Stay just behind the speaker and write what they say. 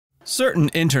Certain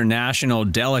international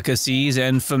delicacies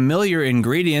and familiar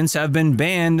ingredients have been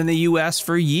banned in the US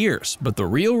for years, but the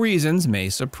real reasons may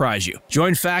surprise you.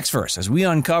 Join Facts First as we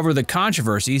uncover the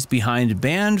controversies behind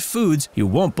banned foods you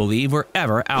won't believe were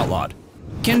ever outlawed.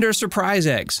 Kinder Surprise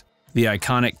Eggs. The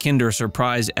iconic Kinder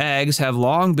Surprise eggs have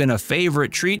long been a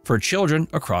favorite treat for children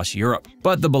across Europe.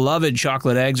 But the beloved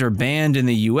chocolate eggs are banned in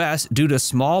the US due to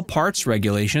small parts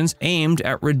regulations aimed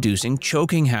at reducing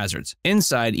choking hazards.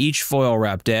 Inside each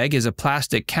foil-wrapped egg is a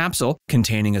plastic capsule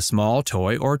containing a small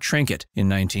toy or trinket. In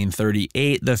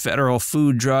 1938, the Federal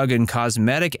Food, Drug, and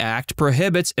Cosmetic Act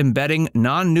prohibits embedding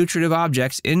non-nutritive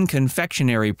objects in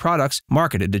confectionery products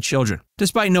marketed to children.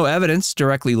 Despite no evidence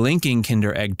directly linking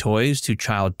Kinder Egg toys to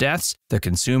child deaths, the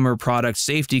Consumer Product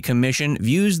Safety Commission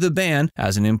views the ban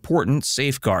as an important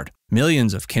safeguard.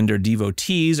 Millions of Kinder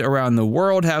devotees around the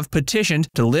world have petitioned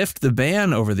to lift the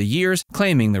ban over the years,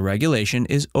 claiming the regulation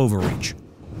is overreach.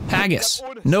 Haggis.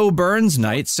 No Burns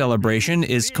Night celebration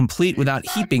is complete without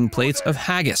heaping plates of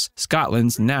haggis,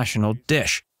 Scotland's national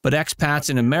dish. But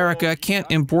expats in America can't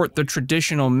import the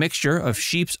traditional mixture of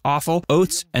sheep's offal,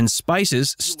 oats, and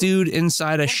spices stewed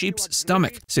inside a sheep's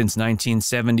stomach. Since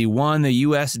 1971, the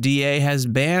USDA has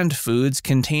banned foods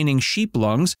containing sheep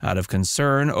lungs out of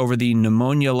concern over the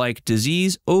pneumonia-like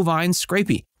disease ovine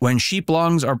scrapie. When sheep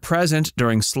lungs are present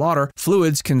during slaughter,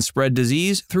 fluids can spread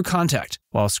disease through contact.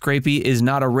 While scrapie is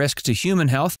not a risk to human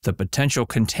health, the potential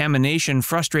contamination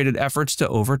frustrated efforts to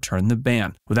overturn the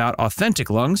ban. Without authentic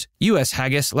lungs, U.S.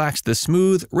 haggis lacks the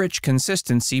smooth, rich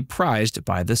consistency prized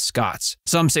by the Scots.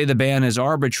 Some say the ban is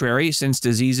arbitrary since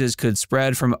diseases could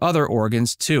spread from other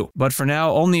organs too. But for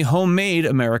now, only homemade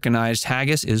Americanized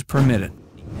haggis is permitted.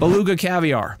 Beluga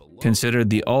Caviar. Considered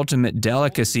the ultimate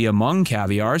delicacy among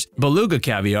caviars, beluga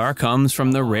caviar comes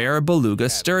from the rare beluga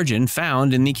sturgeon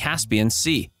found in the Caspian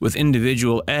Sea. With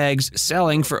individual eggs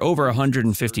selling for over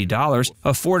 $150,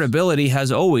 affordability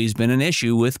has always been an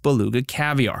issue with beluga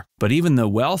caviar. But even the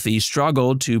wealthy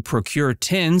struggled to procure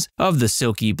tins of the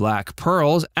silky black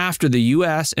pearls after the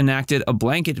U.S. enacted a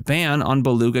blanket ban on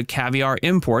beluga caviar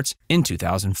imports in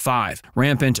 2005.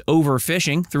 Rampant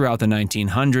overfishing throughout the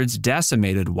 1900s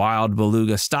decimated wild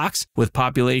beluga stocks, with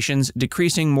populations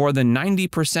decreasing more than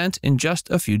 90% in just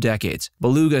a few decades.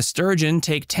 Beluga sturgeon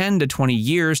take 10 to 20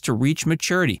 years to reach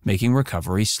maturity, making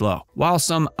recovery slow. While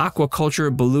some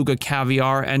aquaculture beluga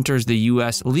caviar enters the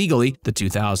U.S. legally, the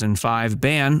 2005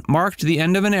 ban marked the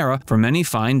end of an era for many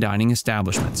fine dining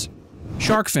establishments.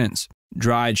 Shark fins.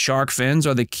 Dried shark fins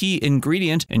are the key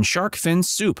ingredient in shark fin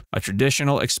soup, a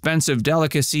traditional expensive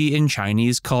delicacy in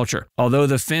Chinese culture. Although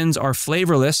the fins are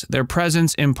flavorless, their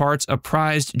presence imparts a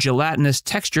prized gelatinous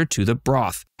texture to the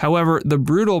broth. However, the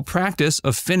brutal practice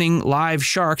of finning live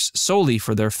sharks solely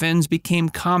for their fins became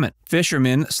common.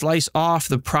 Fishermen slice off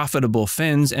the profitable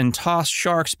fins and toss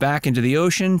sharks back into the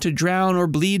ocean to drown or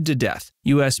bleed to death.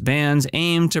 U.S. bans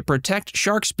aim to protect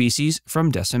shark species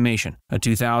from decimation. A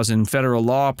 2000 federal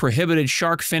law prohibited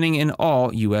shark finning in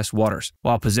all U.S. waters.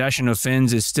 While possession of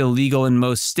fins is still legal in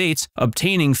most states,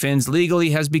 obtaining fins legally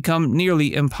has become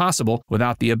nearly impossible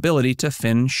without the ability to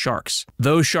fin sharks.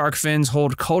 Though shark fins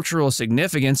hold cultural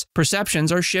significance,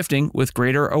 perceptions are shifting with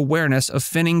greater awareness of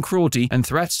finning cruelty and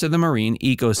threats to the marine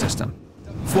ecosystem.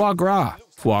 Foie Gras.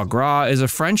 Foie gras is a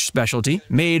French specialty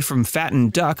made from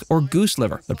fattened duck or goose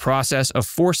liver. The process of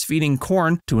force-feeding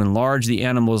corn to enlarge the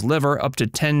animal's liver up to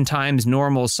 10 times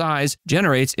normal size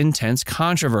generates intense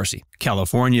controversy.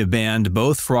 California banned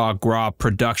both foie gras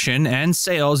production and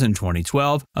sales in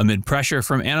 2012 amid pressure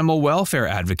from animal welfare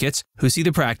advocates who see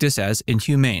the practice as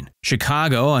inhumane.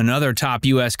 Chicago, another top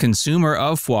U.S. consumer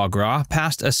of foie gras,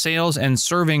 passed a sales and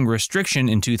serving restriction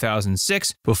in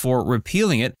 2006 before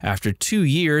repealing it after 2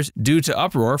 years due to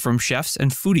uproar from chefs and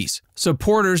foodies.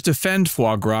 Supporters defend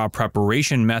foie gras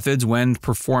preparation methods when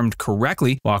performed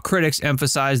correctly, while critics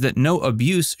emphasize that no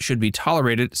abuse should be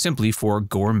tolerated simply for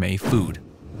gourmet food.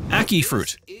 Ackee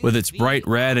Fruit. With its bright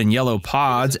red and yellow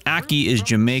pods, ackee is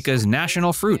Jamaica's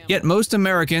national fruit. Yet most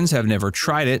Americans have never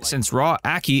tried it since raw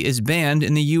ackee is banned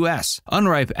in the U.S.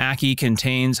 Unripe ackee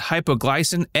contains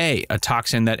hypoglycin A, a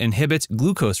toxin that inhibits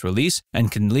glucose release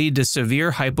and can lead to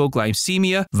severe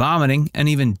hypoglycemia, vomiting, and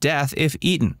even death if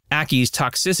eaten. Ackee's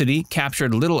toxicity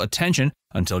captured little attention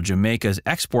until Jamaica's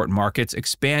export markets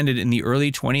expanded in the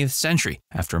early 20th century.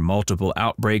 After multiple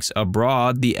outbreaks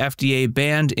abroad, the FDA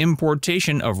banned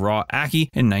importation of raw ackee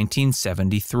in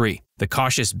 1973. The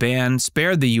cautious ban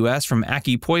spared the U.S. from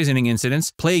ackee poisoning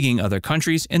incidents plaguing other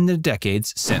countries in the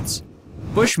decades since.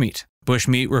 Bushmeat.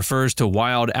 Bushmeat refers to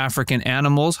wild African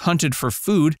animals hunted for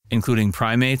food, including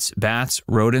primates, bats,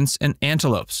 rodents, and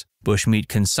antelopes. Bushmeat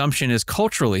consumption is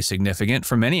culturally significant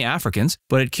for many Africans,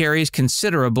 but it carries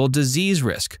considerable disease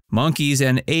risk. Monkeys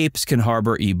and apes can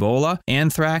harbor Ebola,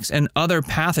 anthrax, and other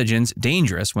pathogens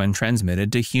dangerous when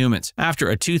transmitted to humans. After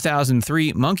a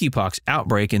 2003 monkeypox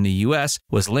outbreak in the U.S.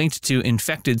 was linked to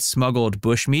infected smuggled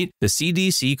bushmeat, the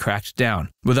CDC cracked down.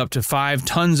 With up to 5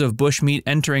 tons of bushmeat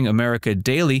entering America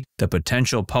daily, the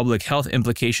potential public health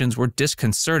implications were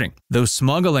disconcerting. Though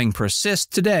smuggling persists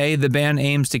today, the ban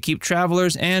aims to keep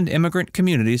travelers and immigrant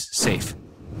communities safe.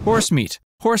 Horse meat.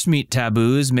 Horse meat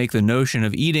taboos make the notion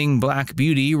of eating black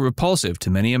beauty repulsive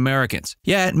to many Americans.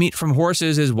 Yet, meat from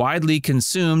horses is widely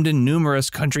consumed in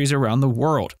numerous countries around the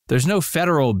world. There's no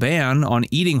federal ban on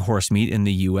eating horse meat in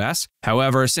the U.S.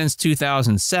 However, since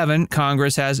 2007,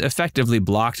 Congress has effectively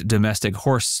blocked domestic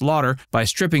horse slaughter by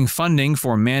stripping funding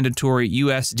for mandatory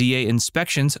USDA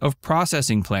inspections of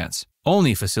processing plants.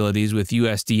 Only facilities with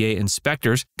USDA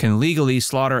inspectors can legally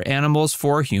slaughter animals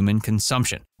for human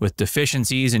consumption. With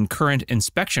deficiencies in current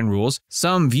inspection rules,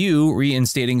 some view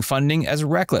reinstating funding as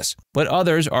reckless, but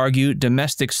others argue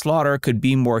domestic slaughter could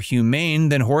be more humane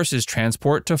than horses'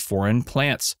 transport to foreign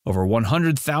plants. Over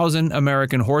 100,000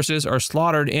 American horses are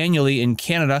slaughtered annually in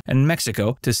Canada and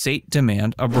Mexico to sate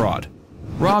demand abroad.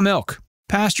 Raw milk.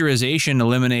 Pasteurization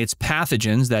eliminates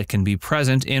pathogens that can be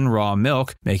present in raw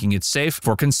milk, making it safe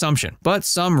for consumption. But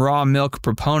some raw milk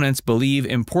proponents believe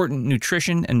important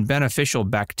nutrition and beneficial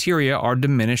bacteria are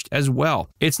diminished as well.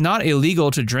 It's not illegal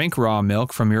to drink raw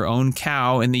milk from your own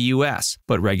cow in the U.S.,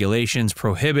 but regulations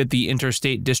prohibit the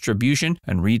interstate distribution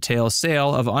and retail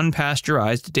sale of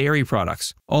unpasteurized dairy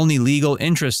products. Only legal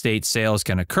intrastate sales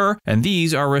can occur, and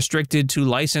these are restricted to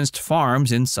licensed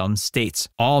farms in some states.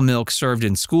 All milk served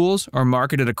in schools or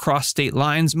marketed across state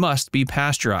lines must be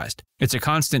pasteurized. It's a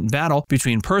constant battle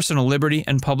between personal liberty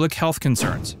and public health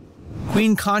concerns.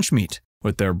 Queen conch meat.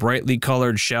 With their brightly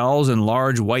colored shells and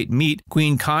large white meat,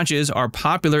 queen conches are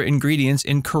popular ingredients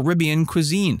in Caribbean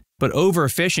cuisine. But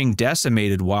overfishing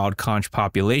decimated wild conch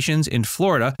populations in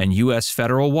Florida and U.S.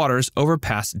 federal waters over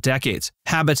past decades.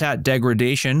 Habitat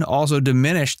degradation also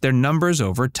diminished their numbers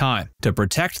over time. To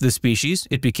protect the species,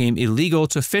 it became illegal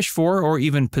to fish for or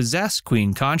even possess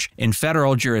queen conch in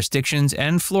federal jurisdictions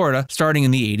and Florida starting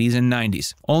in the 80s and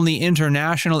 90s. Only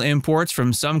international imports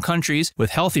from some countries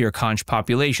with healthier conch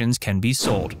populations can be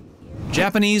sold.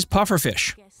 Japanese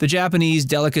pufferfish. The Japanese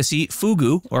delicacy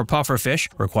fugu, or pufferfish,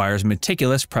 requires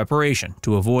meticulous preparation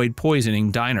to avoid poisoning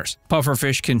diners.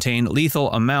 Pufferfish contain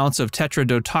lethal amounts of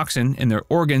tetrodotoxin in their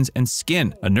organs and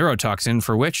skin, a neurotoxin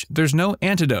for which there's no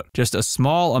antidote. Just a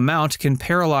small amount can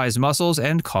paralyze muscles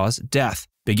and cause death.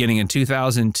 Beginning in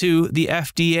 2002, the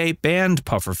FDA banned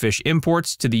pufferfish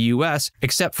imports to the U.S.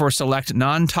 except for select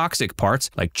non-toxic parts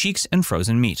like cheeks and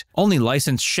frozen meat. Only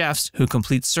licensed chefs who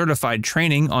complete certified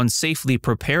training on safely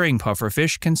preparing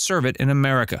pufferfish can serve it in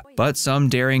America. But some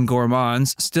daring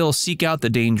gourmands still seek out the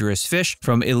dangerous fish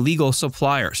from illegal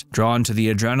suppliers, drawn to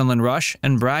the adrenaline rush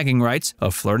and bragging rights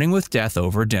of flirting with death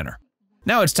over dinner.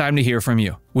 Now it's time to hear from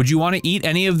you. Would you want to eat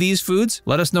any of these foods?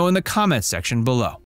 Let us know in the comments section below.